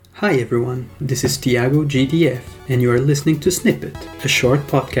Hi everyone, this is Tiago GDF, and you are listening to Snippet, a short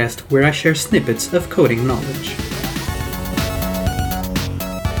podcast where I share snippets of coding knowledge.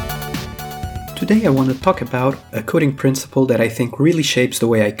 Today I want to talk about a coding principle that I think really shapes the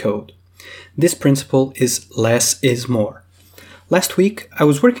way I code. This principle is less is more. Last week I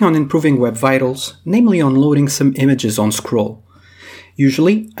was working on improving Web Vitals, namely on loading some images on scroll.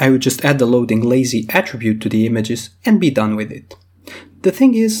 Usually I would just add the loading lazy attribute to the images and be done with it. The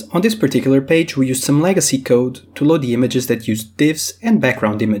thing is, on this particular page we used some legacy code to load the images that used divs and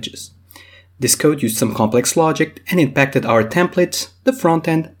background images. This code used some complex logic and impacted our templates, the front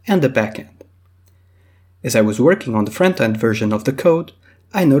end and the back end. As I was working on the front end version of the code,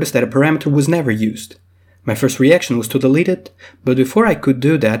 I noticed that a parameter was never used. My first reaction was to delete it, but before I could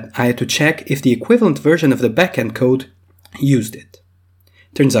do that I had to check if the equivalent version of the backend code used it.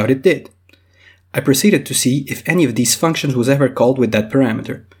 Turns out it did. I proceeded to see if any of these functions was ever called with that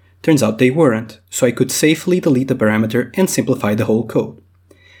parameter. Turns out they weren't, so I could safely delete the parameter and simplify the whole code.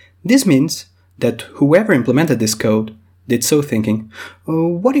 This means that whoever implemented this code did so thinking,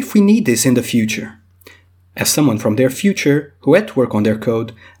 what if we need this in the future? As someone from their future who had to work on their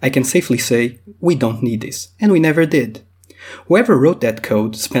code, I can safely say, we don't need this, and we never did. Whoever wrote that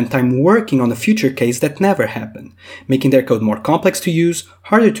code spent time working on a future case that never happened, making their code more complex to use,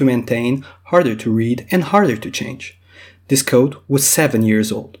 harder to maintain, harder to read, and harder to change. This code was 7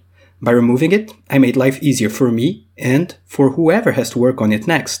 years old. By removing it, I made life easier for me and for whoever has to work on it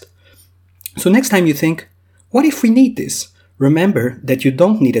next. So next time you think, what if we need this? Remember that you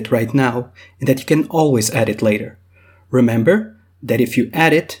don't need it right now and that you can always add it later. Remember that if you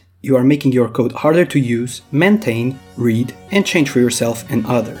add it, you are making your code harder to use, maintain, read, and change for yourself and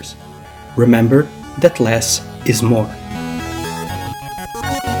others. Remember that less is more.